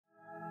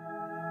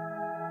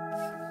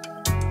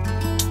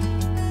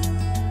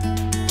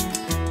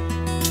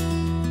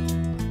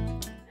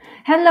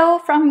Hello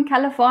from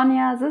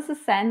California, this is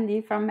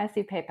Sandy from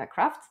Messy Paper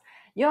Crafts,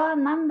 your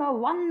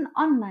 #1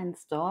 online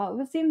store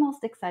with the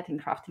most exciting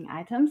crafting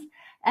items,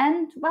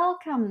 and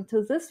welcome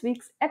to this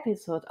week's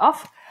episode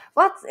of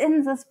What's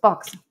in this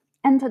box.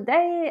 And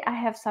today I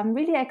have some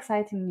really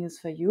exciting news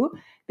for you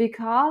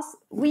because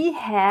we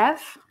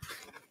have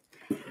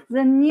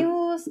the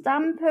new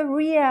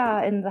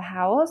Stamperia in the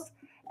house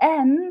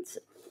and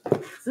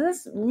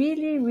this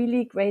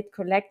really great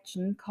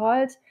collection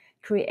called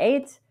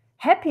Create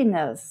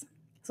Happiness.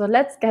 So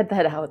let's get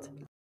that out.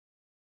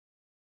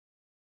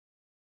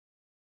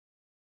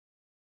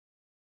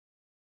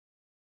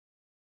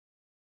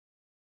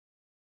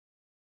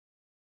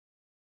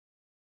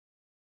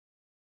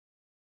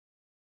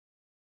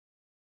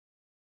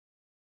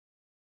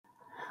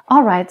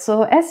 All right,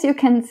 so as you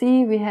can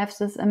see, we have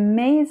this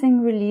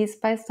amazing release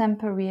by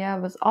Stamperia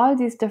with all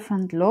these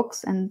different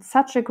looks and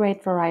such a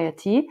great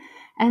variety.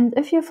 And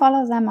if you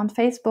follow them on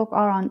Facebook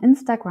or on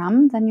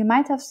Instagram, then you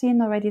might have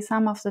seen already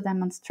some of the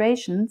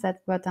demonstrations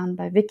that were done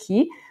by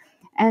Vicky.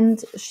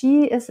 And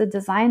she is a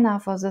designer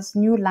for this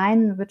new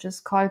line, which is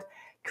called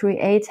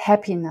Create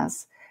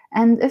Happiness.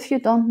 And if you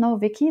don't know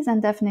Vicky,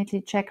 then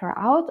definitely check her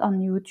out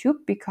on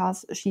YouTube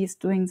because she's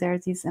doing there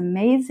these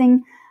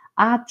amazing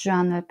art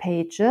journal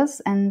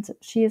pages, and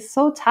she is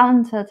so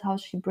talented how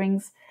she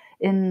brings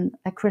in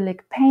acrylic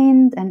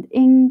paint and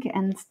ink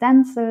and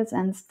stencils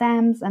and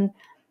stamps, and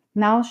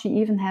now she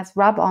even has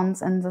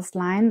rub-ons in this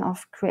line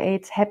of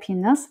Create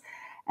Happiness,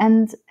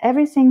 and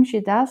everything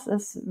she does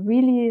is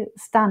really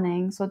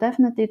stunning, so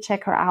definitely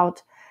check her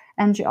out.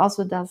 And she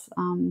also does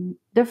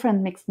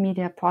different mixed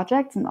media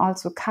projects and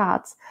also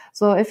cards.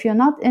 So if you're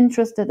not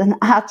interested in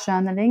art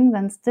journaling,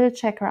 then still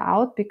check her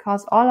out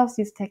because all of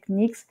these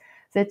techniques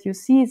that you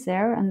see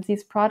there and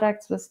these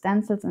products with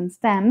stencils and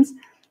stamps,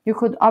 you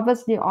could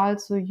obviously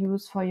also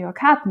use for your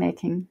card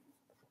making.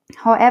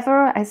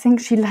 However, I think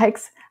she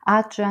likes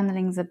art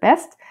journaling the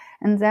best,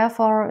 and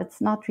therefore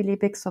it's not really a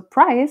big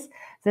surprise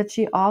that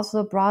she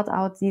also brought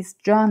out these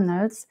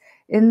journals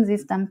in the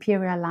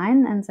Stamperia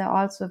line, and they're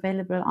also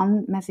available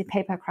on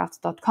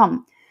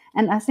messypapercrafts.com.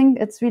 And I think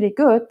it's really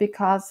good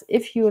because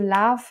if you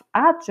love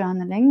art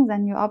journaling,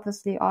 then you're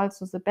obviously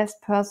also the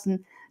best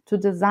person to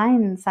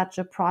design such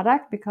a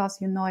product because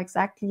you know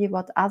exactly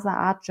what other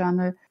art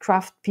journal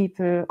craft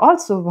people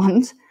also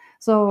want.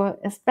 So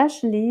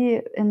especially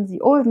in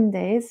the olden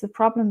days, the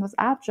problem with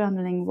art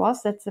journaling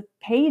was that the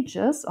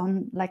pages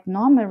on like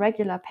normal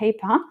regular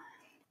paper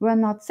were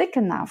not thick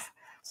enough.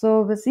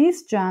 So with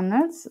these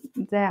journals,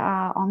 they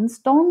are on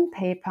stone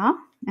paper,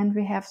 and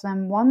we have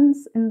them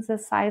ones in the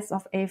size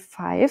of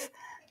A5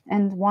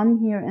 and one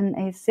here in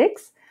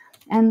A6.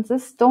 And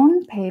this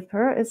stone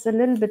paper is a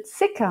little bit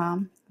thicker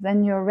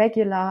than your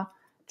regular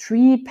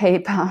tree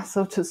paper,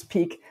 so to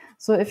speak.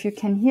 So if you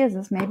can hear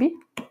this maybe,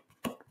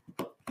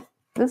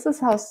 this is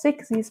how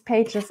thick these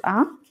pages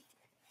are.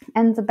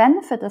 And the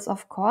benefit is,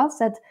 of course,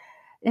 that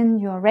in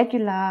your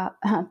regular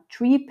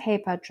tree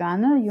paper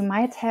journal, you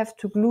might have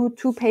to glue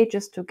two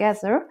pages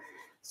together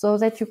so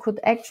that you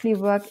could actually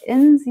work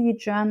in the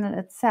journal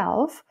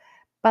itself,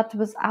 but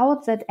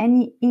without that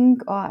any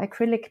ink or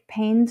acrylic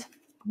paint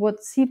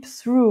would seep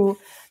through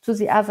to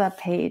the other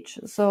page.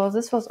 So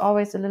this was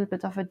always a little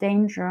bit of a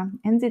danger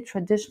in the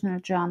traditional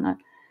journal.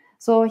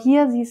 So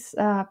here these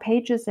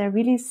pages are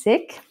really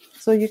thick,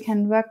 so you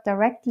can work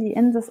directly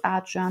in this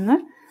art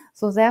journal.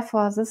 So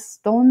therefore this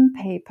stone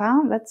paper,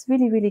 that's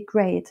really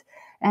great.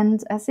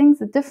 And I think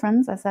the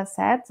difference, as I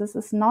said, this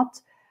is not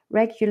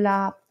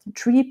regular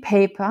tree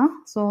paper,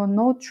 so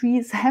no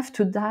trees have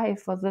to die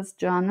for this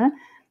journal.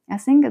 I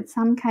think it's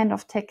some kind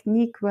of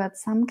technique where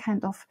it's some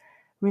kind of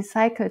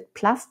recycled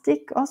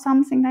plastic or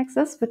something like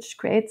this, which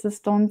creates the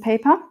stone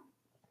paper.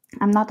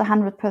 I'm not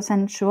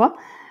 100% sure,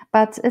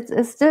 but it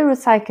is still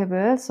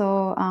recyclable,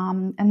 so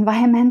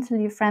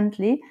environmentally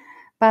friendly.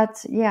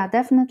 But yeah,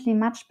 definitely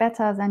much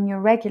better than your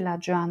regular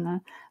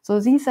journal. So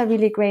these are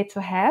really great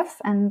to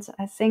have, and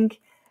I think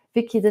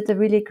Vicky did a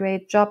really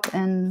great job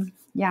in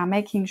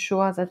making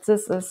sure that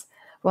this is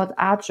what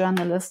art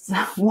journalists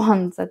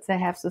want, that they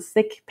have the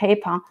thick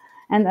paper.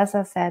 And as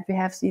I said, we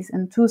have these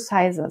in two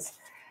sizes.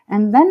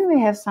 And then we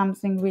have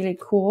something really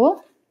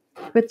cool,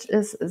 which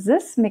is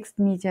this mixed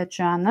media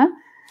journal.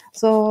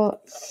 So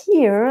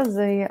here,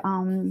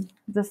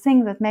 the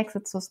thing that makes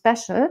it so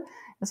special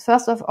is,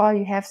 first of all,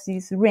 you have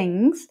these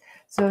rings.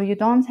 So you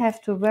don't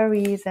have to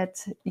worry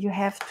that you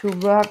have to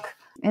work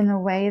in a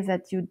way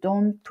that you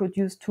don't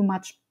produce too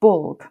much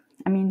bulk.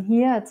 I mean,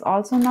 here it's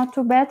also not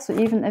too bad. So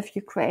even if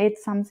you create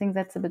something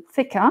that's a bit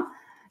thicker,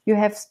 you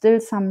have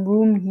still some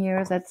room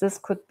here that this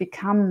could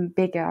become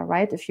bigger,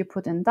 right? If you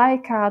put in die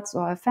cuts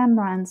or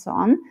ephemera and so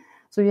on.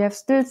 So you have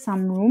still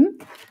some room,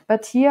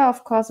 but here,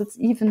 of course, it's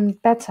even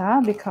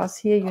better because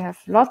here you have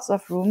lots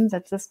of room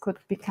that this could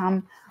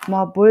become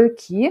more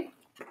bulky.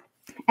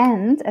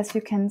 And as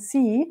you can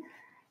see,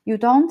 you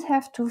don't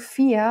have to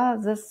fear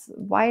this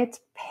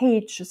white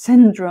page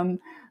syndrome.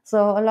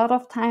 So a lot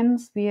of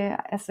times we,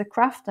 as a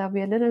crafter,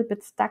 we're a little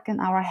bit stuck in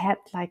our head,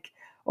 like,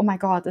 oh my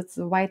God, it's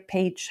a white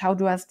page. How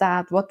do I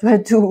start? What do I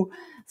do?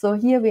 So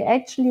here we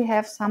actually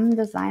have some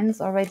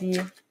designs already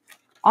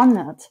on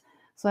it.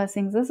 So I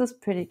think this is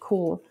pretty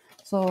cool.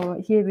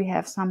 So here we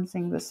have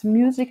something with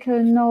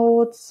musical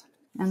notes,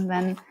 and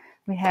then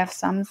we have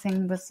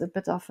something with a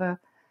bit of a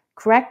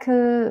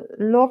crackle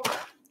look.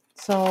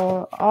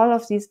 So all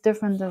of these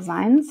different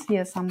designs.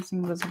 Here's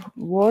something with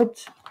wood.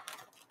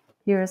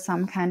 Here is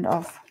some kind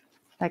of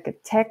like a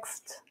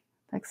text,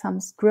 like some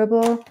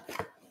scribble.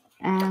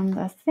 And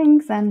I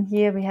think then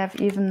here we have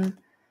even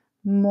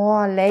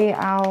more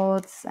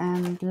layouts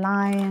and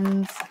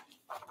lines.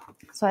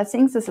 So I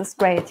think this is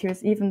great.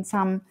 Here's even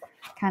some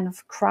kind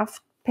of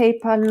craft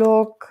paper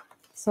look.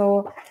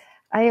 So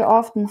I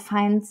often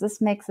find this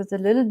makes it a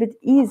little bit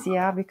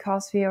easier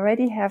because we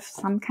already have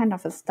some kind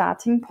of a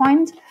starting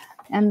point,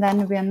 and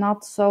then we're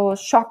not so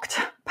shocked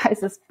by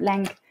this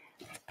blank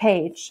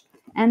page.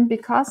 And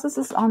because this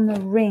is on the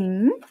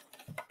ring,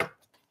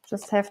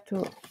 just have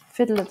to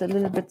fiddle it a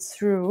little bit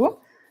through.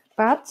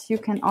 But you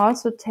can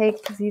also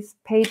take these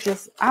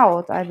pages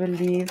out, I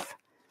believe.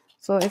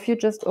 So if you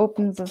just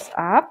open this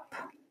up,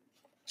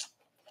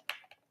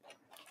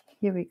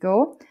 here we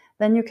go.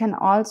 Then you can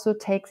also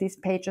take these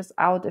pages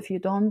out if you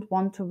don't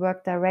want to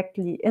work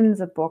directly in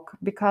the book,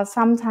 because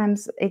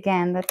sometimes,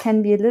 again, that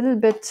can be a little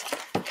bit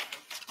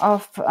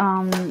of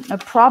a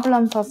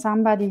problem for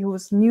somebody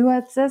who's new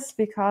at this,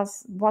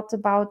 because what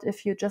about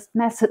if you just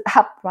mess it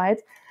up,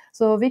 right?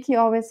 So Vicky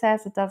always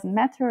says it doesn't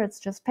matter, it's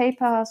just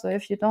paper. So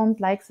if you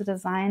don't like the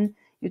design,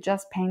 you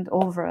just paint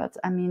over it.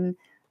 I mean,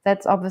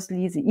 that's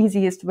obviously the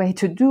easiest way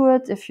to do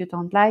it. If you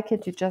don't like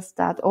it, you just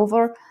start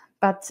over.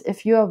 But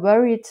if you are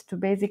worried to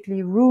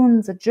basically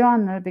ruin the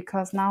journal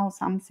because now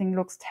something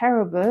looks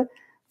terrible,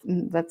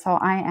 that's how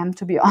I am,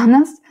 to be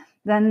honest,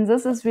 then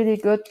this is really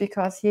good,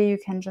 because here you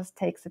can just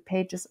take the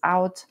pages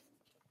out,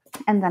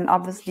 and then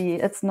obviously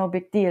it's no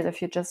big deal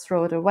if you just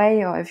throw it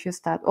away, or if you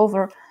start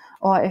over,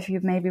 or if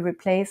you maybe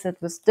replace it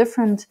with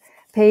different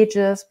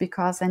pages,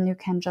 because then you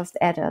can just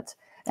add it.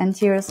 And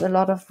here is a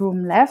lot of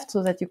room left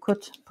so that you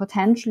could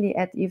potentially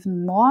add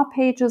even more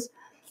pages.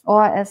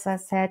 Or as I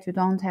said, you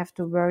don't have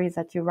to worry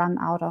that you run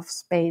out of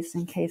space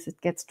in case it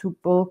gets too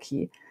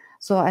bulky.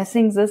 So I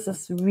think this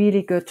is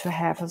really good to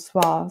have as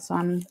well. So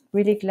I'm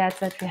really glad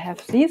that we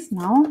have these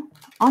now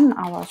on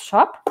our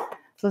shop.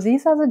 So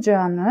these are the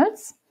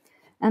journals.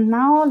 And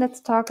now let's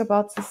talk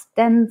about the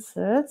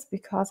stencils,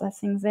 because I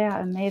think they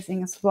are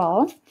amazing as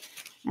well.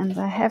 And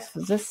I have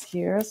this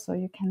here so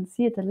you can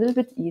see it a little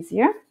bit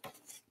easier.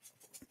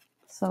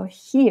 So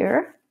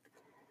here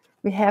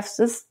we have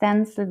this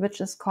stencil, which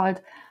is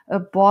called a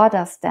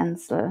border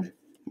stencil.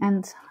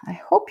 And I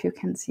hope you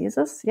can see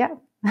this. Yeah.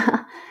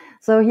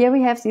 So here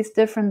we have these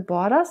different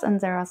borders,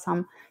 and there are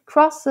some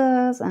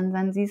crosses, and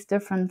then these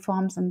different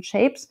forms and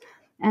shapes.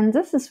 And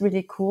this is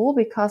really cool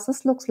because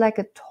this looks like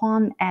a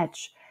torn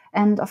edge.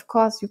 And of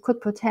course, you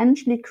could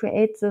potentially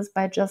create this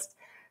by just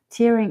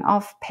tearing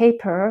off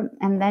paper,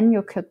 and then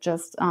you could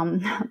just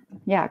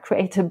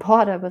create a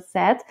border with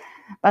that.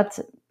 But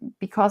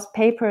because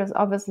paper is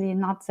obviously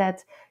not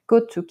that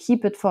good to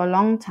keep it for a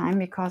long time,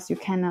 because you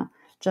can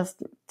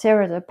just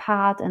tear it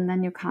apart and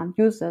then you can't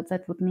use it.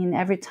 That would mean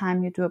every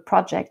time you do a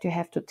project, you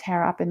have to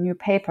tear up a new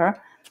paper.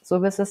 So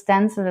with a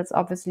stencil, it's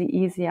obviously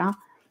easier.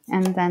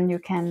 And then you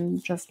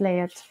can just lay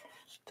it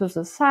to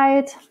the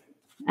side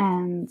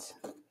and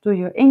do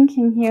your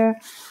inking here,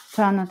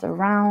 turn it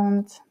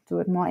around, do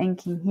it more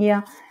inking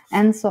here,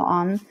 and so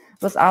on,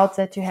 without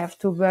that you have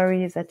to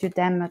worry that you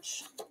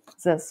damage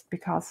this,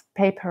 because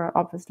paper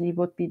obviously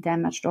would be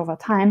damaged over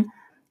time.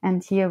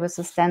 And here with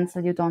the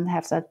stencil, you don't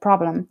have that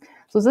problem.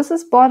 So this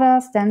is border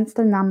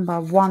stencil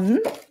number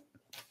 1.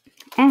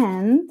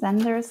 And then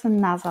there is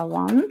another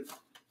one.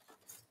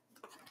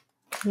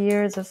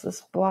 Here, this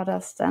is border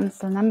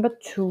stencil number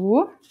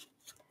 2.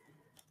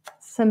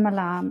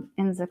 Similar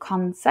in the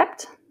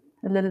concept,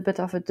 a little bit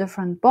of a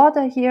different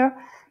border here.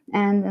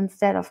 And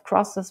instead of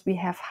crosses, we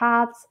have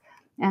hearts.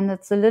 And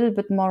it's a little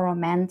bit more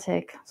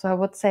romantic. So I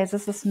would say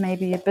this is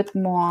maybe a bit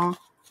more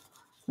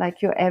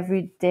like your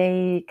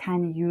everyday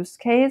kind of use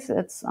case.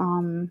 It's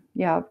kind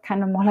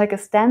of more like a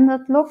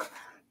standard look,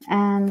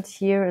 and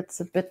here it's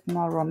a bit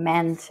more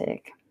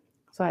romantic.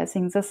 So I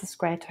think this is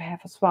great to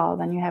have as well.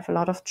 Then you have a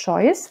lot of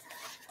choice.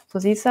 So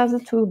these are the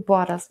 2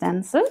 border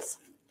stencils.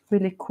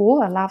 Really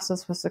cool. I love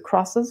this with the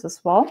crosses as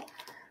well.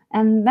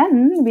 And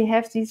then we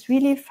have these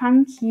really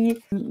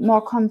funky,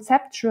 more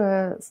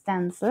conceptual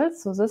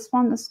stencils. So this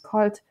one is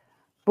called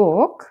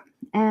Book,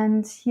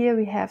 and here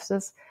we have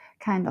this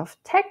kind of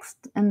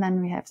text, and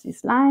then we have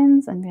these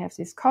lines, and we have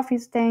these coffee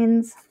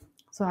stains.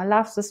 So I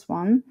love this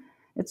one.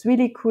 It's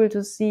really cool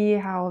to see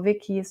how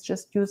Vicky is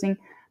just using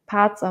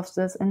parts of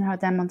this in her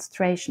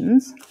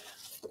demonstrations.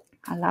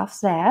 I love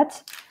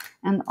that.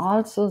 And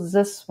also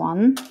this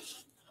one,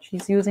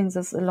 she's using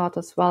this a lot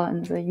as well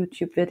in the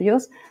YouTube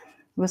videos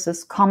with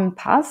this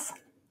compass.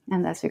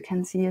 And as you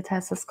can see, it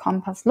has this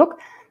compass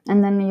look.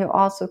 And then you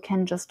also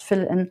can just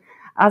fill in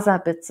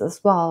other bits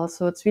as well.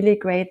 So it's really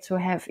great to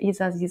have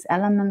either these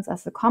elements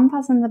as a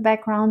compass in the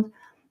background,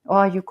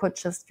 or you could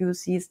just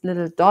use these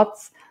little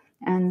dots,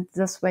 and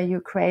this way you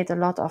create a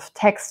lot of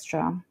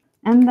texture.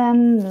 And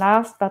then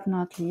last but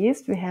not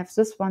least, we have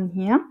this one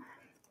here,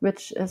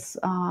 which is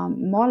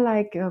more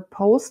like a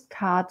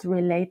postcard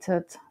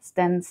related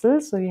stencil.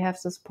 So you have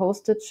this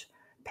postage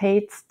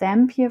paid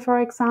stamp here, for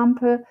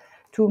example,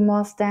 2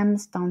 more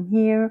stamps down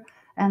here.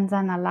 And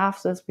then I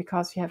love this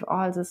because you have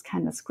all this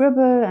kind of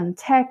scribble and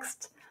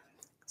text.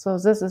 So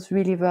this is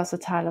really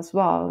versatile as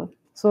well.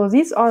 So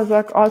these all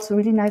work also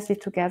really nicely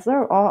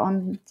together or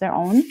on their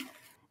own.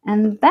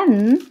 And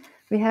then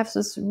we have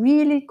this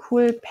really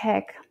cool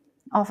pack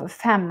of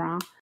ephemera.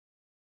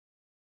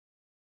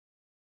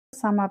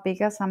 Some are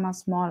bigger, some are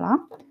smaller.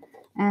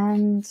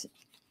 And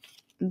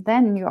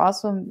then you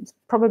also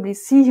probably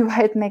see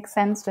why it makes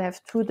sense to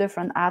have 2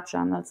 different art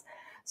journals.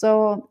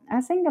 So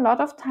I think a lot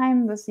of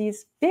time with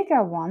these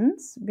bigger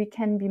ones, we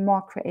can be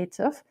more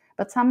creative,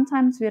 but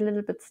sometimes we're a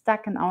little bit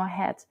stuck in our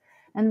head.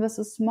 And with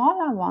the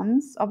smaller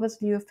ones,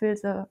 obviously you fill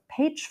the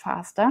page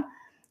faster.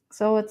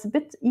 So it's a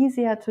bit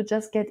easier to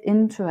just get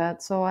into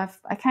it. So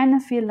I kind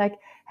of feel like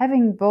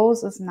having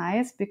both is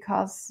nice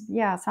because,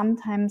 yeah,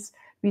 sometimes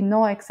we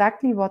know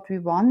exactly what we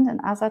want, and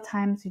other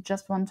times you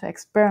just want to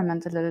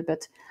experiment a little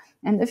bit.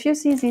 And if you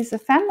see these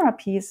ephemera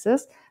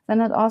pieces, then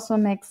it also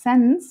makes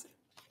sense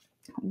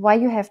why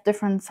you have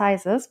different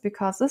sizes,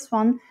 because this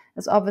one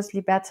is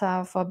obviously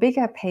better for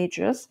bigger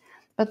pages,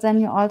 but then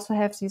you also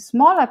have these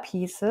smaller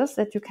pieces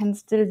that you can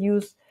still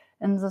use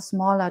in the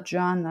smaller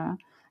journal.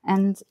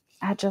 And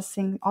I just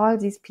think all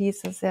these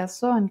pieces, they're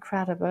so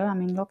incredible. I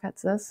mean, look at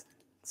this,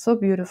 so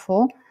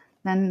beautiful.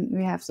 Then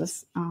we have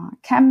this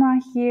camera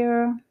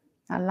here.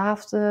 I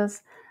love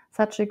this,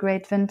 such a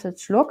great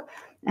vintage look.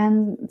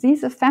 And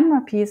these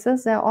ephemera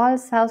pieces, they're all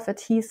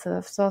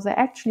self-adhesive, so they're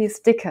actually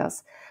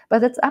stickers.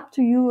 But it's up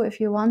to you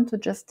if you want to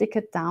just stick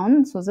it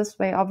down. So this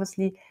way,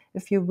 obviously,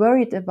 if you're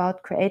worried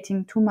about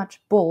creating too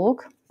much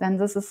bulk, then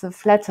this is the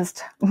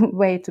flattest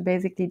way to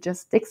basically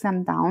just stick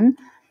them down.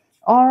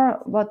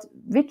 Or what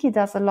Vicky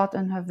does a lot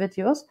in her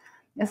videos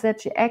is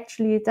that she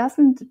actually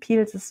doesn't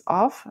peel this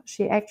off.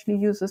 She actually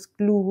uses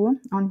glue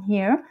on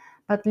here,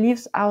 but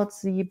leaves out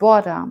the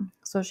border.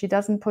 So she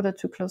doesn't put it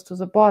too close to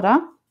the border.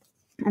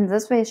 And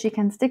this way she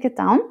can stick it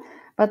down,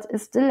 but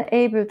is still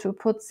able to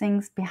put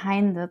things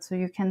behind it. So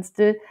you can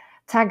still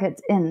tug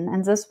it in.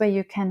 And this way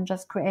you can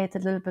just create a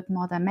little bit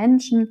more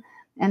dimension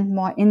and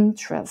more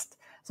interest.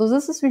 So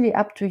this is really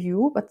up to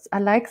you, but I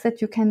like that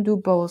you can do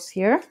both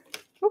here.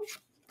 Oops.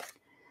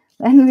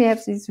 Then we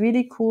have these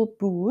really cool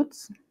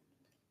boots.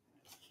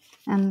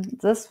 And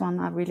this one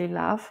I really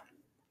love.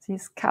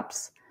 These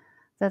cups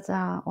that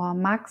are, or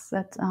mugs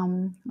that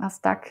are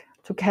stuck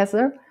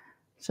together.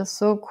 Just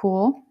so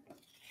cool.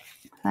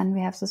 Then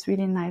we have this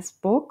really nice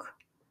book.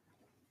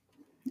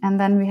 And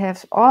then we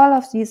have all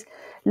of these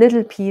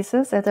little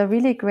pieces that are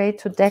really great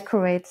to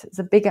decorate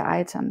the bigger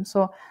item.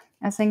 So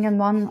I think in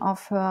one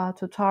of her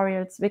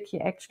tutorials, Vicky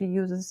actually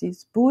uses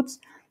these boots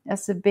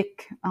as a big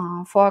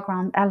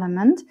foreground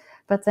element,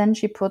 but then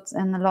she puts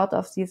in a lot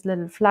of these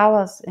little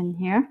flowers in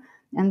here.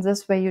 And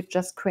this way you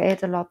just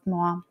create a lot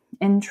more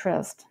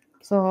interest.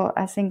 So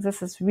I think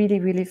this is really,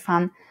 really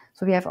fun.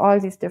 So we have all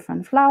these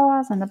different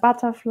flowers and a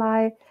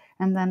butterfly,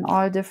 and then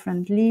all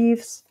different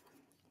leaves.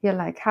 Here,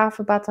 like half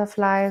a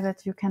butterfly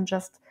that you can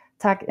just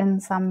tuck in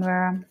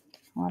somewhere,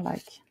 or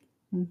like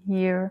in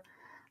here.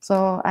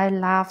 So I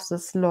love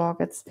this look.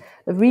 It's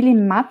a really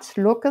matte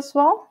look as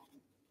well.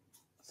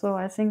 So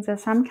I think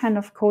there's some kind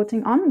of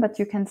coating on, but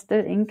you can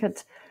still ink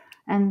it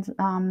and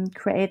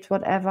create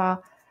whatever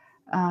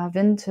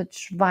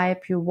vintage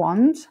vibe you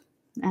want.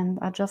 And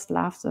I just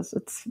love this.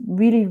 It's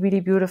really, really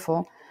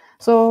beautiful.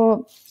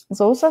 So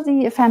those are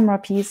the ephemera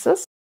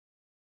pieces.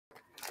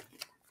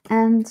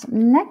 And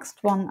next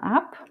one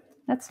up,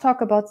 let's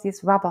talk about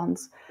these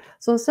rub-ons.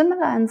 So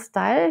similar in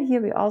style,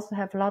 here we also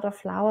have a lot of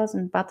flowers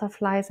and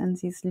butterflies and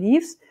these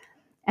leaves.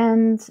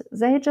 And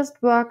they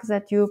just work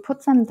that you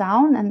put them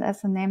down, and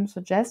as the name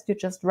suggests, you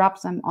just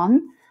rub them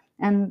on.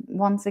 And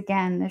once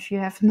again, if you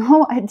have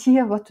no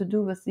idea what to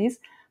do with these,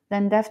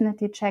 then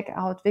definitely check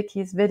out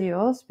Vicky's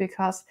videos,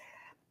 because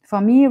for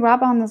me,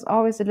 rub-on is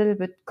always a little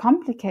bit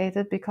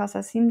complicated because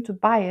I seem to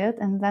buy it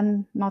and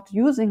then not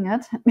using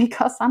it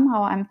because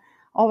somehow I'm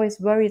always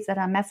worried that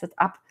I mess it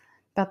up.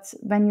 But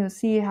when you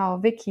see how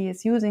Vicky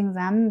is using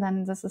them,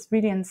 then this is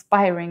really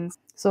inspiring.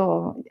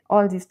 So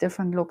all these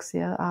different looks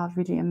here are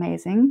really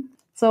amazing.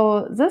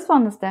 So this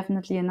one is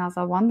definitely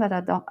another one that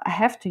I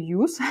have to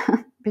use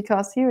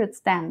because here it's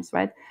stamps,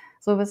 right?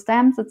 So with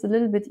stamps, it's a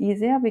little bit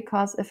easier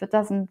because if it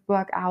doesn't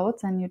work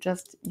out, then you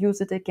just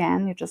use it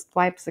again. You just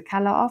wipe the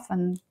color off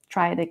and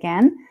try it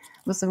again.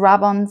 With the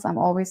rub-ons, I'm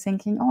always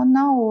thinking, oh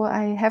no,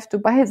 I have to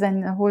buy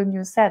then a whole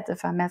new set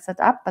if I mess it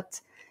up.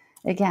 But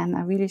again,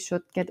 I really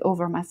should get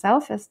over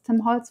myself, as Tim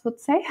Holtz would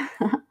say.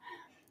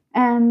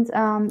 And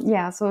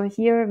yeah, so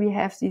here we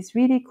have these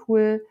really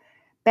cool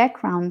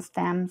background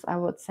stamps, I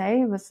would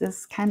say, with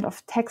this kind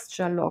of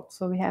texture look.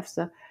 So we have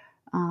the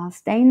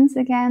stains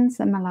again,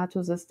 similar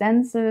to the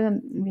stencil.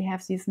 We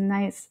have these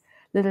nice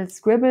little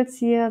scribbles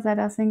here that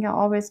I think are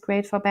always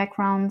great for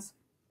backgrounds.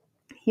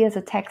 Here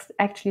the text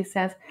actually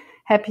says,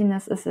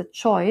 happiness is a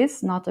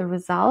choice, not a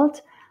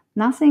result.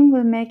 Nothing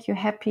will make you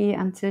happy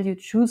until you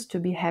choose to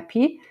be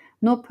happy.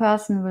 No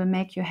person will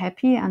make you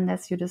happy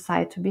unless you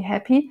decide to be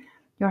happy.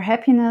 Your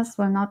happiness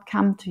will not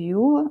come to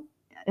you.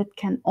 It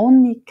can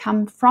only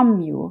come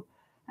from you.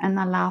 And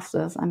I love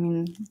this. I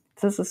mean,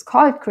 this is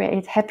called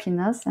Create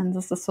Happiness, and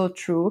this is so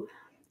true.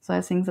 So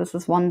I think this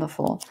is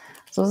wonderful.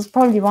 So this is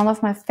probably one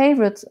of my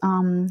favorite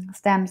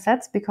stamp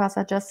sets, because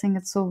I just think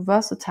it's so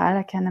versatile.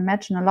 I can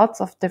imagine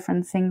lots of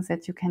different things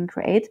that you can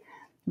create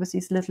with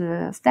these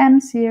little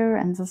stamps here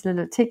and this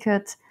little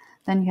ticket.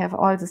 Then you have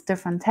all this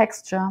different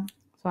texture.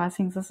 So I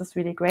think this is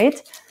really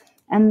great.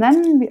 And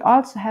then we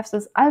also have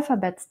this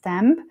alphabet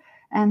stamp.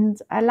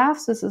 And I love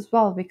this as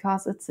well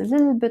because it's a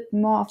little bit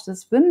more of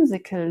this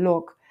whimsical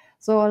look.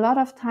 So a lot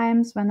of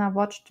times when I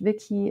watched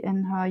Vicky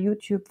in her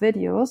YouTube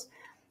videos,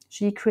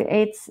 she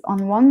creates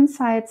on one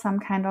side some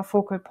kind of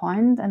focal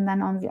point, and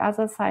then on the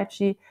other side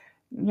she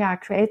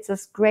creates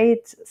this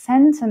great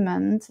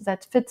sentiment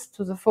that fits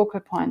to the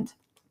focal point.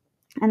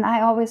 And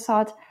I always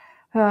thought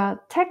her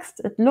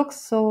text, it looks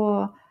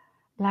so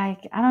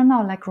like, I don't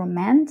know, like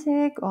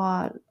romantic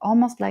or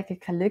almost like a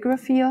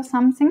calligraphy or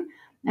something.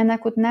 And I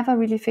could never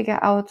really figure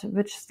out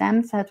which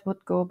stamp set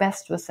would go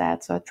best with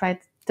that. So I tried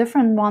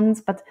different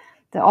ones, but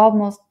they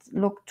almost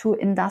look too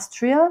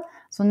industrial,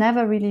 so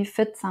never really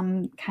fit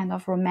some kind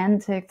of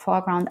romantic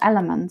foreground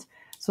element.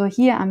 So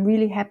here I'm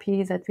really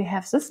happy that we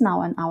have this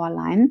now in our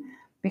line,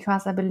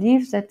 because I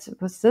believe that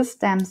with this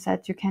stamp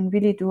set you can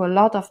really do a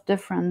lot of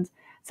different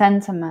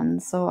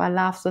sentiments. So I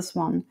love this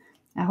one.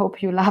 I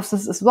hope you love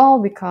this as well,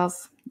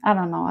 because I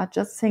don't know, I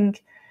just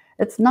think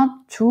it's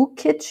not too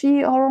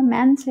kitschy or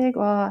romantic,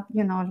 or,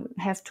 you know,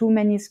 has too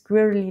many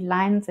squirrely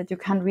lines that you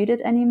can't read it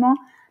anymore.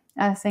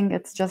 I think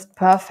it's just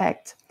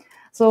perfect.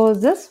 So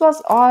this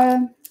was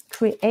all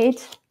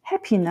Create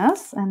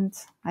Happiness, and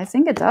I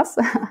think it does.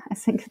 I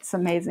think it's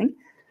amazing.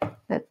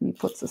 Let me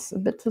put this a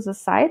bit to the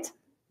side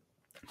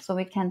so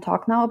we can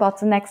talk now about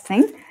the next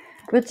thing,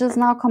 which is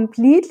now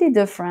completely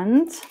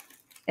different.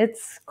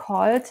 It's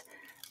called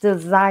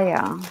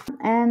Desire.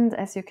 And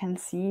as you can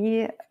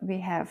see, we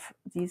have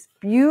these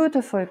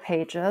beautiful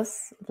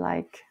pages,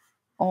 like,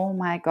 oh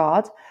my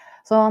God.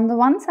 So on the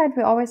one side,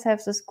 we always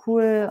have this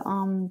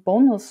cool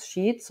bonus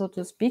sheet, so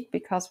to speak,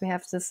 because we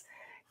have this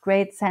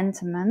great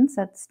sentiments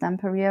that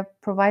Stamperia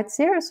provides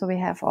here. So we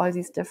have all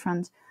these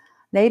different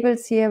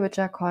labels here, which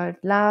are called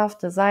love,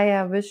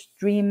 desire, wish,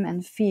 dream,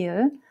 and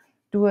feel.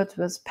 Do it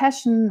with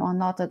passion or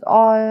not at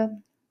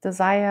all.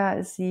 Desire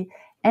is the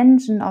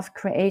engine of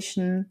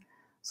creation.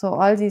 So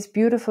all these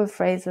beautiful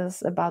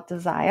phrases about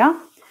desire.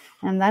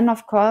 And then,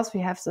 of course, we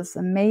have this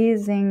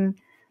amazing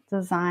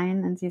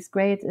design and these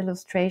great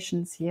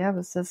illustrations here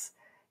with this,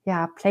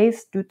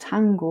 place du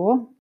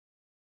tango.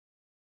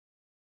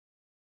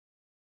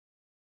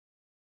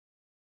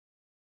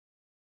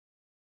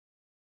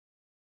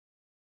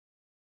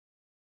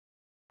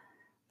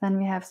 Then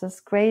we have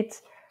this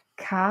great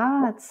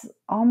car. It's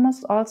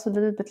almost also a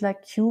little bit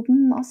like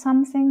Cuban or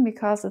something,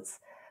 because it's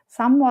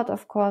somewhat,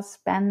 of course,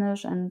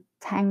 Spanish and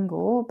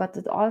tango, but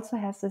it also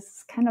has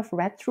this kind of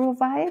retro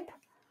vibe,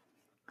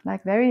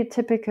 like very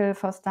typical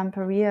for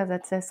Stamperia,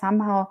 that they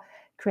somehow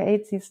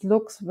create these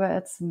looks where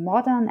it's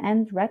modern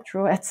and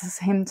retro at the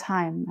same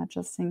time. I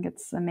just think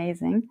it's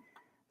amazing.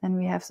 Then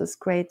we have this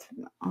great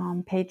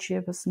page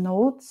here with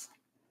notes.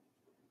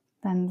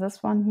 Then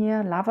this one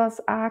here, Lover's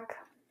Arc.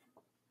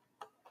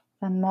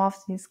 Then more of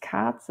these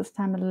cards, this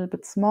time a little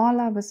bit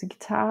smaller, with the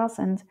guitars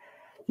and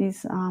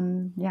these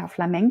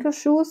flamenco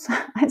shoes,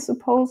 I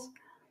suppose,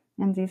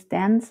 and these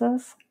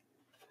dances.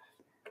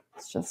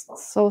 It's just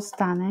so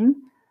stunning.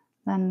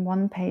 Then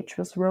one page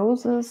with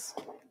roses,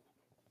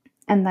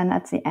 and then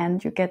at the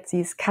end you get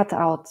these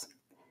cutouts.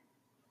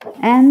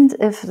 And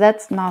if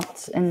that's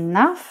not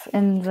enough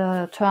in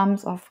the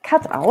terms of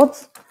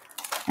cutouts,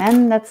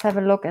 then let's have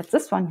a look at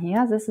this one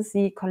here. This is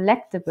the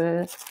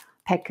collectible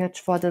package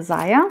for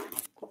Desire.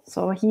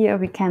 So here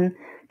we can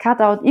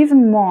cut out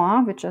even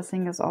more, which I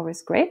think is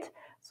always great.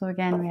 So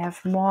again, we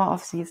have more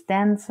of these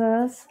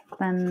dances,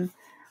 then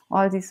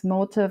all these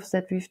motifs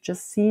that we've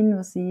just seen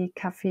with the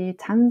Café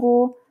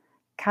Tango,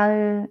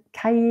 Calle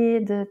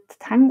de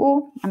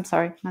Tango. I'm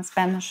sorry, my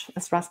Spanish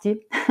is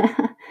rusty.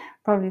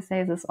 Probably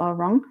say this all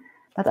wrong.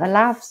 But I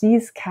love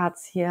these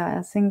cards here.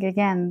 I think,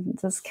 again,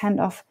 this kind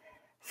of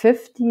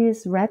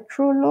 50s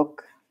retro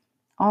look,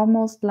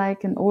 almost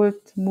like an old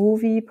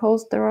movie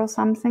poster or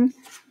something.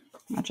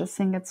 I just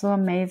think it's so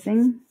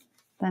amazing.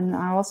 Then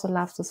I also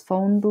love this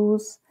phone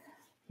booth.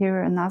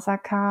 Here another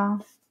car.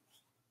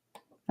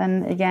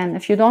 Then again,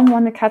 if you don't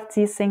want to cut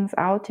these things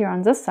out here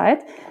on this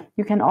side,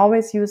 you can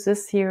always use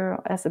this here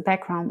as a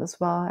background as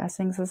well. I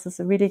think this is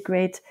a really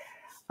great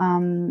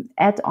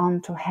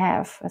add-on to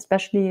have,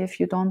 especially if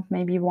you don't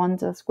maybe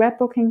want a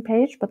scrapbooking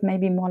page, but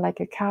maybe more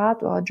like a card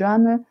or a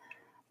journal.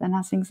 Then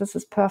I think this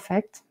is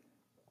perfect.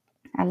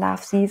 I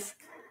love these,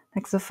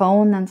 like the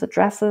phone and the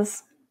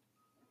dresses.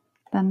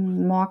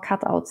 Then more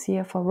cutouts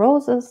here for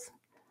roses.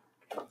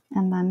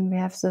 And then we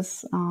have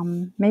this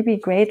maybe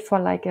great for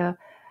like a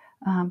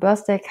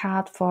birthday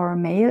card for a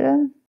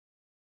male.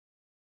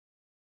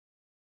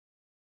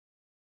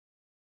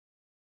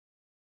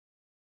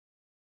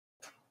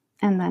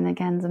 And then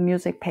again, the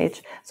music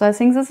page. So I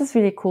think this is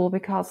really cool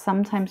because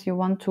sometimes you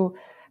want to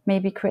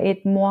maybe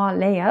create more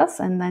layers,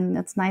 and then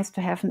it's nice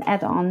to have an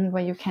add-on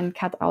where you can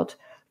cut out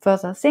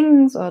further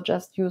things or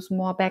just use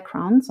more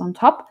backgrounds on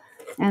top.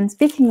 And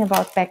speaking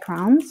about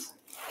backgrounds,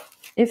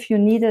 if you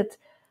needed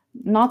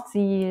not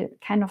the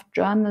kind of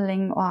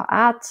journaling or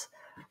art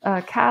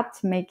card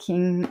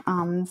making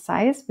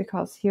size,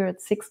 because here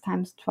it's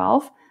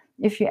 6x12,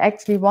 if you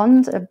actually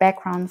want a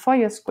background for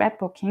your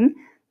scrapbooking,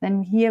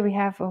 then here we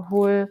have a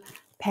whole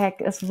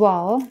pack as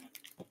well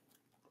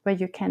where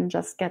you can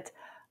just get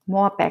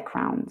more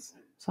backgrounds.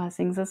 So I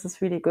think this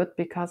is really good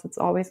because it's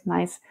always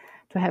nice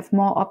to have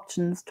more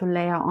options to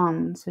layer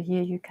on. So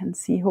here you can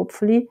see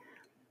hopefully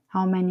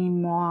how many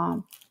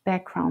more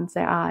backgrounds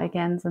there are.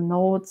 Again, the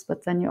notes,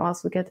 but then you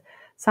also get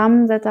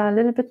some that are a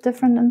little bit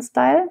different in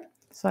style.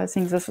 So I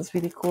think this is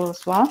really cool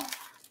as well.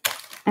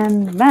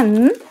 And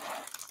then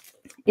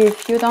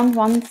if you don't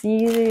want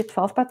the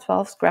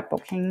 12x12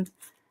 scrapbooking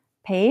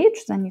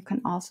page, then you can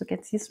also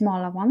get these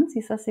smaller ones.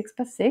 These are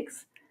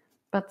 6x6,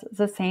 but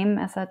the same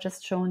as I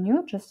just shown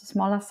you, just a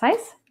smaller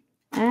size.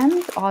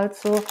 And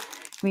also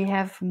we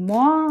have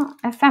more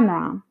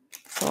ephemera.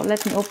 So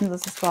let me open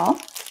this as well.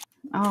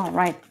 All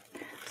right.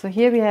 So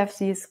here we have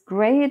these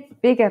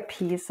great bigger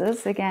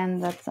pieces, again,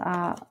 that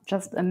are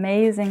just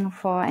amazing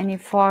for any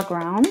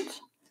foreground.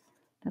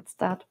 Let's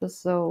start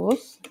with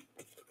those.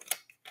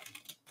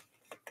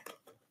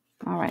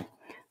 All right.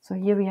 So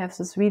here we have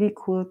this really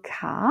cool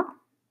car.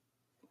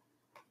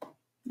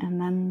 And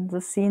then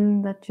the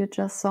scene that you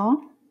just saw.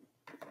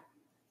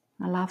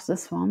 I love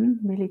this one.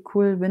 Really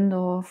cool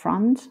window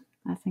front.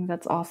 I think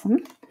that's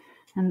awesome.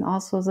 And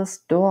also this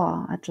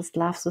door. I just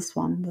love this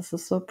one. This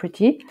is so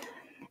pretty.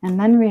 And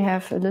then we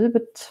have a little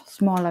bit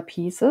smaller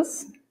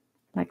pieces,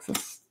 like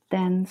this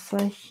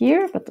dancer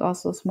here, but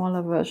also a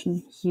smaller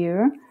version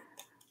here.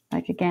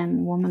 Like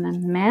again, woman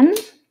and man.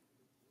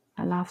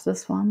 I love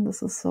this one.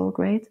 This is so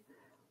great.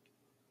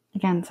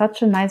 Again,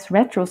 such a nice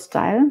retro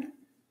style.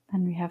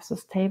 Then we have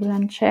this table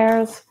and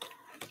chairs,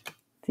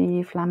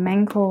 the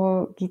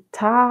flamenco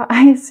guitar,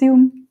 I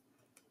assume.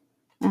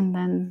 And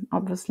then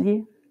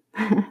obviously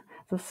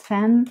this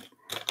fan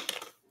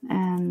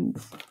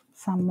and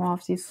some more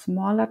of these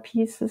smaller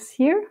pieces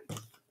here.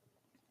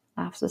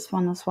 Love this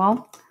one as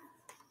well.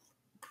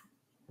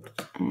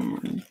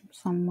 And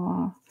some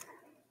more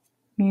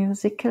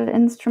musical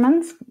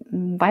instruments,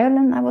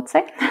 violin, I would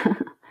say.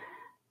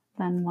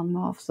 Then one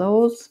more of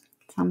those,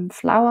 some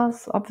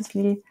flowers,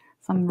 obviously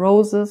some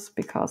roses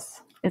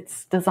because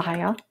it's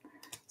desire.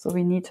 So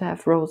we need to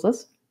have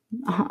roses.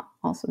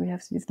 Also we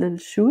have these little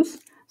shoes,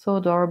 so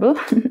adorable.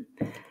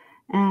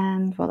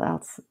 And what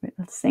else?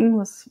 Let's sing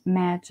with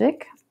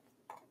magic,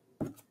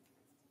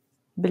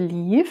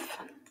 believe,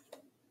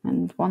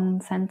 and one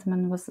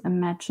sentiment was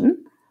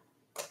imagine.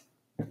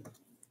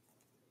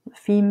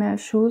 Female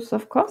shoes,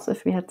 of course,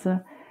 if we had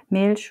the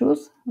male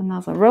shoes,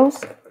 another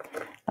rose.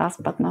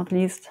 Last but not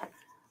least,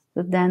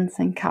 the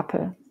dancing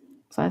couple.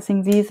 So I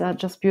think these are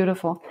just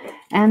beautiful.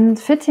 And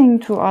fitting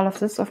to all of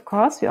this, of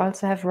course, we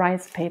also have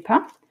rice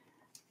paper.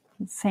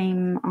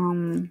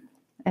 Same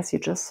as you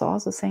just saw,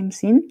 the same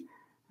scene.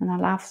 And I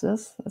love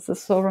this. This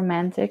is so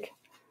romantic.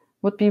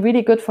 Would be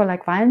really good for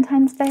like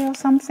Valentine's Day or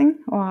something.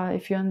 Or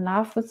if you're in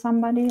love with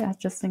somebody, I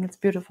just think it's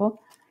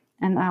beautiful.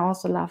 And I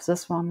also love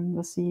this one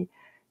with the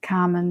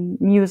Carmen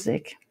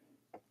music.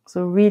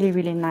 So really,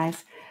 really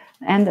nice.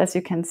 And as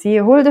you can see,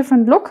 a whole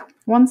different look.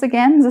 Once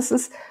again, this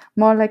is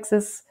more like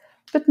this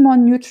bit more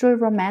neutral,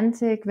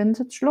 romantic,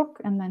 vintage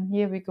look. And then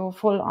here we go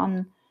full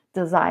on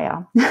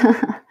desire.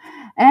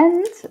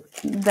 And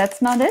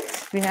that's not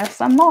it. We have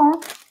some more.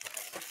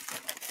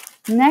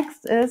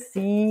 Next is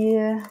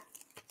the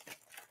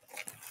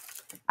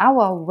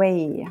Our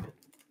Way.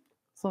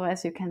 So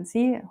as you can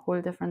see, a whole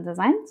different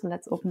design. So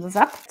let's open this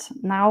up.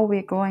 Now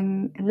we're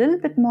going a little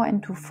bit more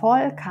into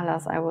fall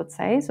colors, I would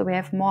say. So we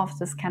have more of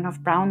this kind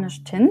of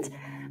brownish tint,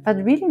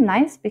 but really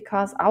nice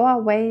because Our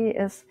Way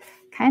is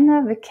kind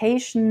of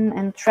vacation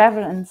and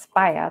travel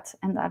inspired.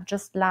 And I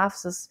just love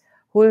this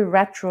whole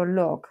retro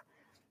look.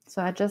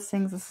 So I just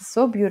think this is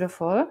so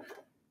beautiful.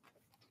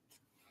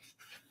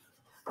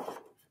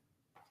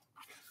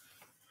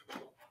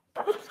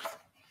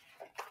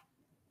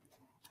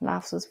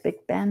 Love this Big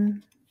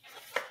Ben.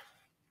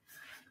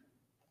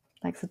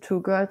 Like the two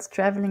girls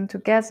traveling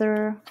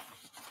together.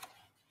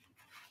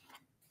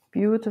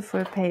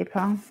 Beautiful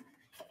paper.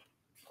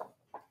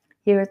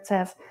 Here it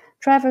says,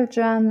 travel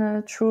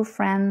journal, true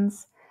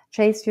friends,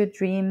 chase your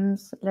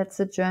dreams, let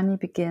the journey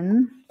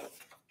begin.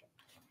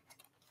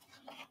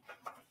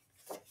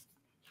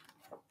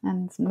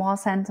 And more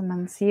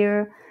sentiments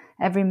here.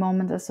 Every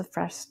moment is a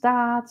fresh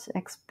start.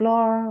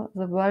 Explore.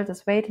 The world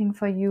is waiting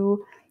for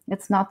you.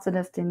 It's not the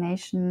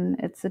destination.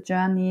 It's a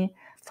journey.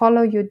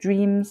 Follow your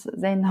dreams.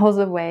 They know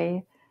the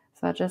way.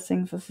 So I just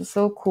think this is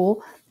so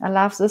cool. I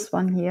love this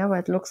one here where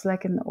it looks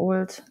like an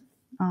old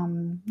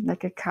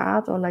like a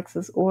card or like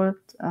this old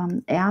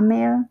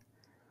airmail.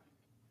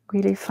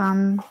 Really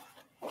fun.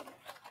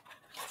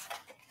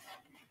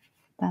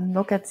 Then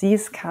look at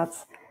these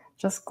cards,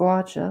 just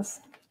gorgeous.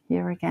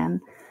 Here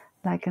again,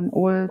 like an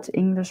old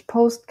English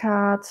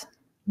postcard,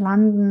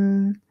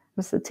 London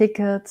with the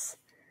tickets.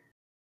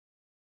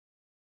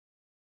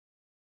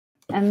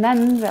 And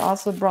then they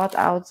also brought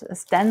out a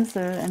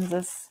stencil in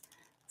this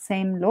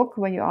same look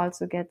where you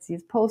also get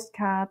these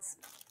postcards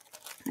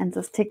and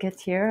this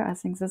ticket here. I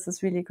think this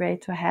is really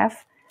great to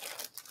have.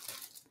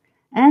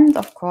 And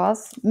of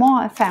course,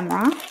 more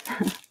ephemera.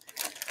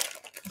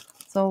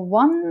 So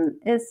one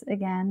is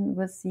again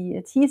with the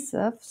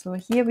adhesive. So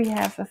here we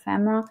have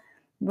ephemera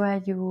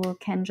where you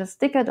can just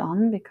stick it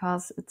on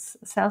because it's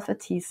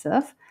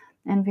self-adhesive.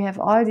 And we have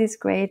all these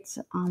great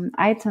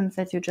items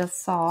that you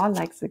just saw,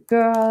 like the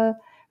girl,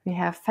 we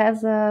have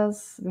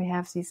feathers, we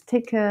have these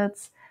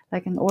tickets,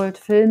 like an old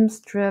film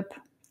strip.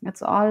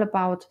 It's all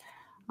about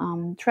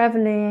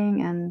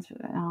traveling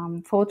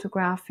and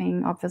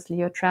photographing, obviously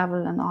your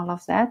travel and all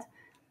of that.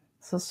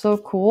 So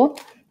cool.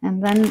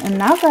 And then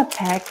another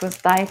pack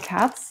with die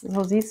cuts.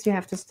 So these you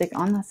have to stick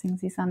on. I think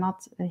these are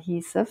not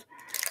adhesive,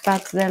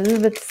 but they're a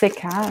little bit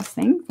thicker, I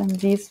think, than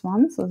these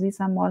ones. So these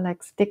are more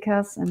like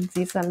stickers and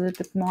these are a little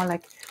bit more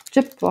like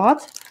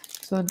chipboard.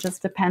 So it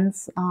just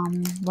depends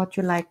on what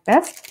you like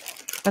best.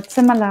 But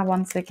similar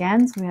once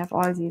again, so we have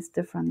all these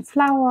different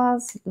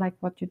flowers, like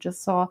what you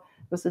just saw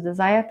with the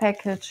desire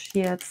package.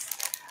 Here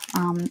it's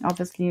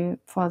obviously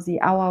for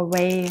the Our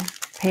Way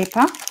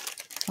paper.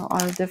 So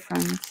all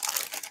different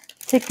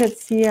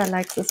tickets here,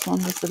 like this one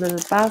with the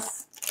little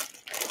bus.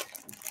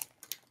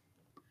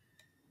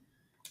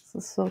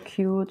 This is so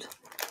cute.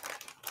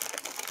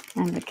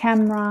 And the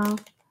camera.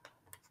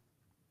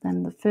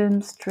 Then the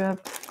film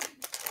strip.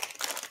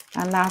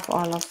 I love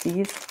all of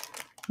these.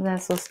 They're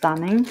so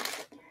stunning.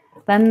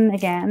 Then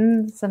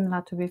again,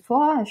 similar to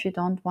before, if you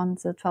don't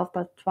want the 12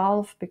 by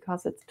 12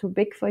 because it's too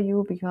big for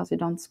you, because you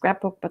don't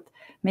scrapbook, but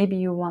maybe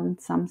you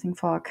want something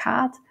for a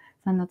card,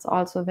 then it's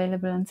also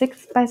available in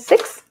 6 by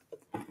 6.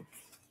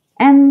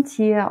 And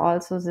here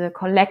also the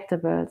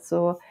collectibles.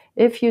 So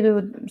if you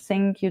do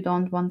think you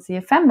don't want the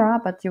ephemera,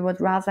 but you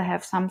would rather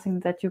have something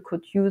that you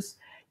could use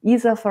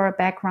either for a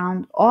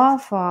background or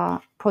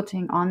for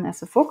putting on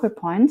as a focal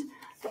point,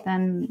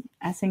 then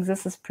I think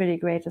this is pretty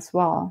great as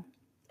well.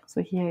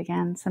 So here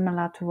again,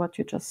 similar to what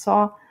you just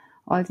saw,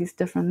 all these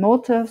different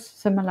motifs,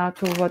 similar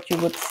to what you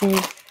would see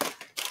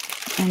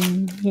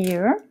in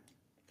here.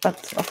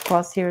 But of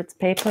course here it's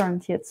paper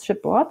and here it's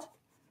chipboard.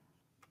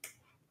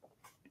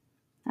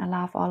 I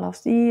love all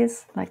of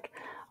these, like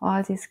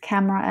all these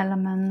camera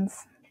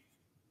elements.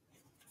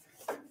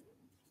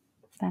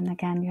 Then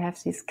again, you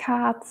have these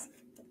cards.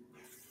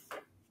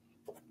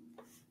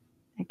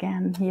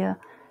 Again, here,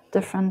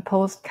 different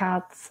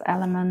postcards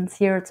elements.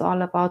 Here it's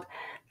all about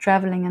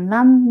traveling in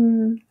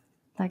London,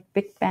 like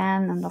Big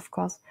Ben, and of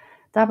course,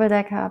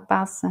 double-decker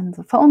bus and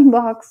the phone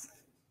box.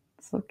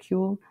 So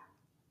cute,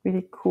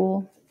 really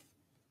cool.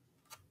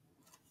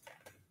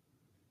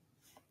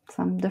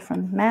 Some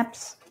different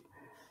maps.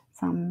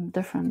 Some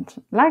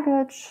different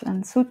luggage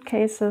and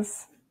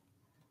suitcases.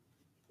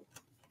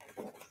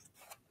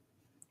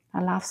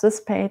 I love this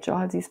page,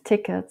 all these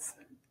tickets.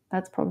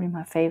 That's probably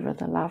my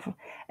favorite. I love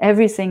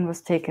everything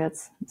with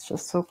tickets. It's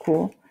just so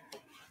cool.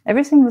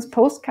 Everything with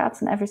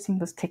postcards and everything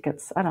with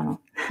tickets. I don't know.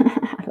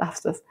 I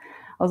love this.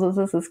 Also,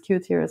 this is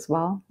cute here as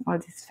well. All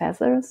these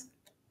feathers.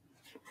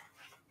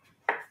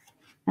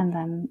 And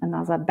then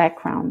another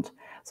background.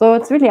 So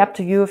it's really up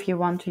to you if you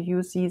want to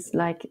use these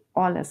like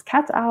all as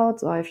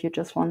cutouts or if you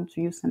just want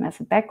to use them as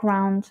a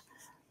background.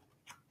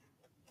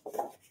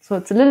 So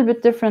it's a little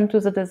bit different to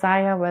the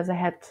Desire where they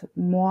had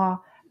more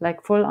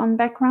like full-on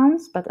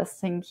backgrounds, but I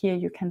think here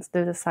you can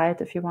still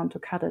decide if you want to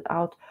cut it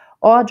out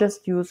or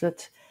just use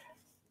it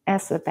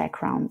as a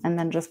background and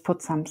then just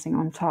put something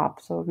on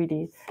top. So it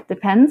really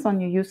depends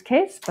on your use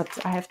case, but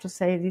I have to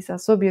say these are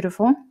so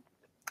beautiful.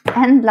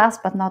 And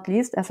last but not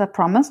least, as I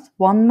promised,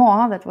 one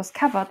more that was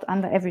covered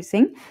under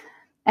everything.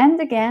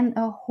 And again,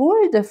 a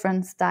whole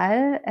different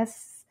style.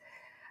 As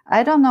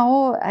I don't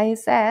know, I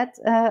said,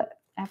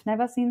 I've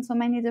never seen so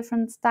many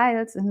different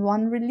styles in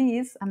one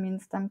release. I mean,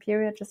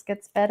 Stamperia just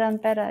gets better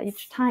and better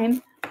each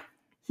time.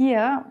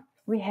 Here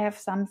we have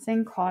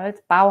something called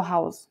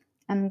Bauhaus.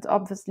 And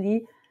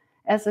obviously,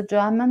 as a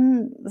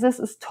German, this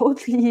is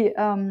totally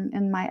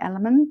in my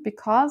element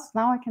because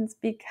now I can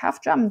speak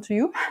half German to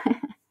you.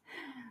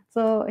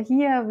 So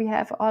here we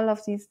have all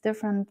of these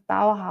different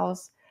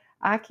Bauhaus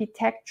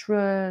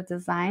architectural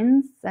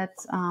designs that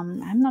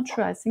I'm not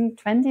sure, I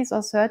think 20s or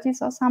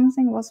 30s or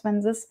something was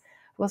when this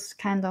was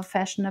kind of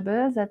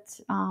fashionable, that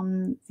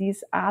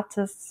these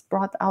artists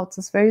brought out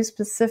this very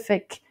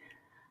specific,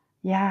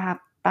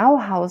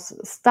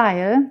 Bauhaus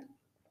style.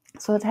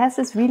 So it has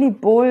this really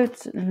bold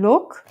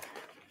look,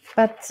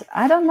 but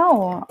I don't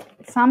know.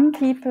 Some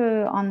people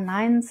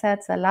online said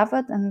they love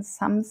it and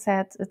some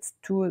said it's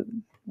too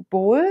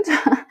bold.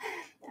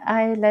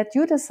 I let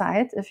you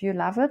decide if you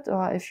love it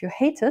or if you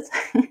hate it.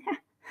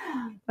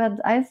 but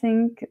I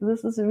think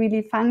this is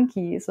really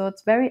funky. So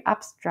it's very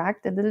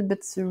abstract, a little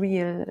bit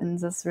surreal in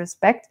this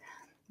respect.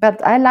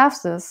 But I love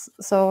this.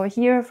 So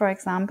here, for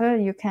example,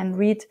 you can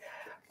read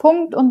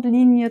Punkt und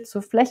Linie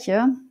zur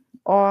Fläche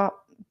or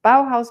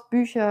Bauhaus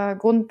Bücher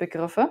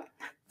Grundbegriffe.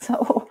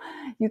 So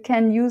you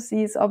can use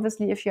these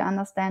obviously if you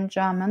understand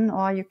German,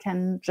 or you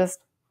can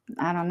just,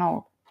 I don't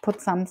know, put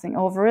something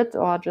over it,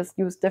 or just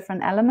use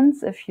different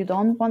elements if you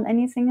don't want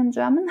anything in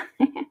German.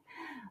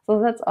 So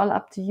that's all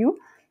up to you.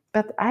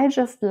 But I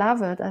just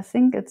love it. I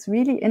think it's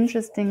really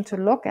interesting to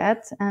look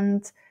at.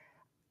 And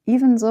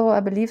even though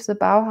I believe the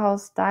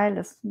Bauhaus style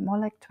is more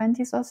like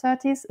 20s or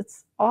 30s,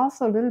 it's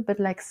also a little bit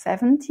like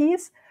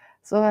 70s.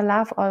 So I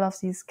love all of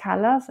these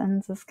colors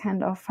and this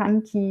kind of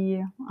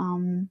funky,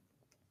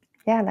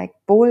 like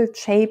bold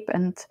shape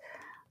and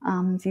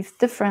these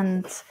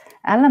different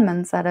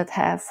elements that it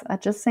has. I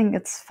just think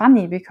it's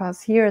funny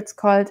because here it's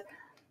called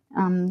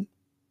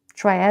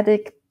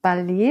triadic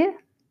ballet,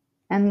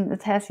 and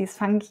it has these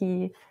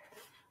funky,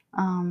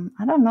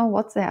 I don't know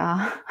what they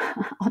are.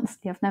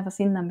 Honestly, I've never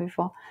seen them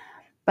before.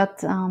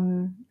 But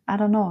I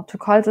don't know, to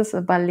call this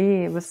a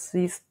ballet with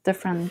these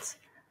different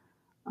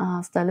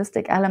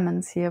stylistic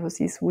elements here, with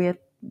these weird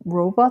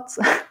robots.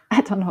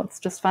 I don't know, it's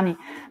just funny.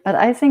 But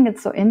I think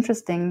it's so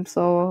interesting.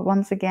 So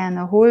once again,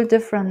 a whole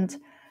different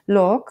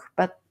look,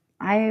 but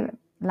I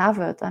love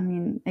it. I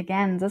mean,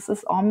 again, this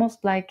is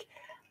almost like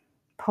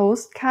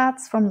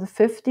postcards from the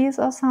 50s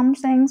or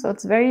something. So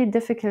it's very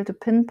difficult to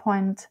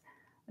pinpoint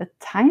a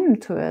time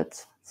to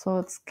it. So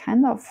it's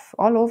kind of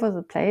all over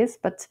the place.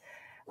 But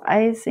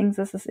I think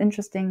this is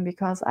interesting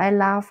because I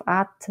love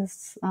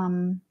artists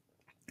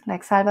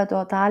like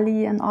Salvador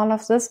Dali and all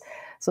of this.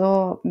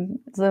 So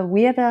the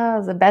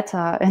weirder, the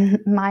better,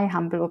 in my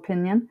humble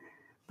opinion.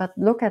 But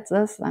look at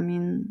this. I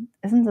mean,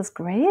 isn't this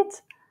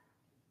great?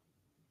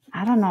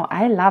 I don't know.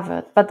 I love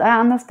it. But I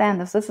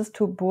understand if this is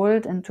too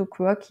bold and too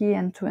quirky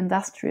and too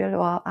industrial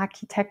or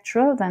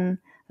architectural, then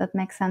that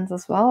makes sense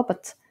as well.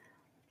 But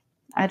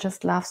I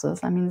just love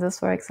this. I mean, this,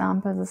 for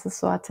example, this is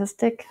so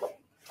artistic.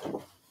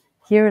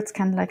 Here it's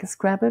kind of like a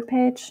Scrabble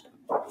page.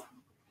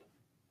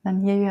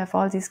 Then here you have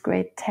all these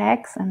great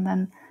tags, and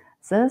then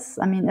this.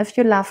 I mean, if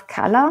you love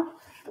color,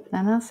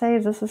 then I say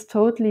this is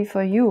totally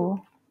for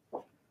you.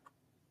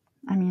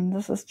 I mean,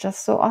 this is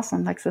just so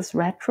awesome, like this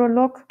retro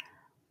look.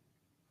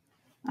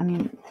 I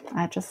mean,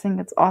 I just think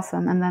it's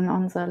awesome. And then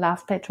on the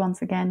last page,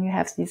 once again, you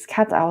have these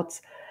cutouts.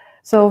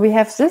 So we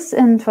have this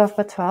in 12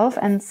 by 12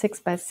 and 6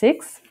 by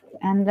 6.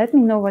 And let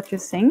me know what you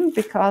think,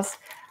 because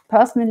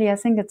personally, I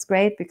think it's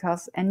great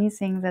because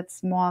anything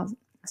that's more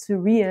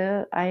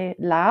surreal, I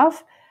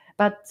love.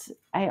 But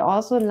I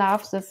also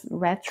love this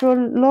retro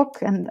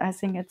look, and I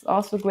think it's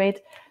also great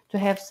to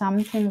have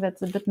something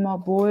that's a bit more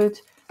bold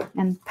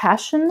and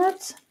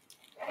passionate,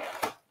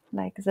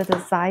 like the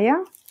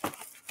desire.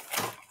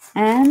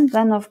 And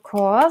then, of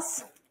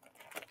course,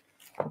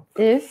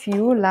 if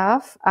you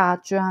love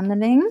art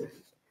journaling,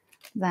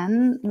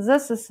 then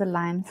this is the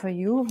line for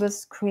you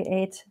with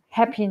Create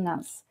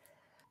Happiness.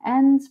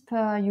 And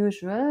per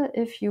usual,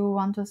 if you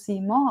want to see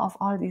more of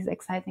all these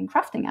exciting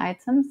crafting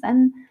items,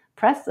 then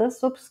press the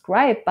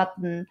subscribe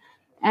button.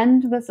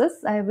 And with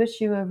this, I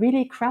wish you a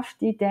really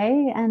crafty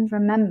day. And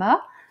remember,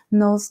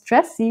 no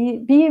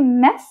stressy, be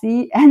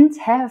messy and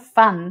have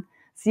fun.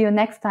 See you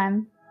next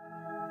time.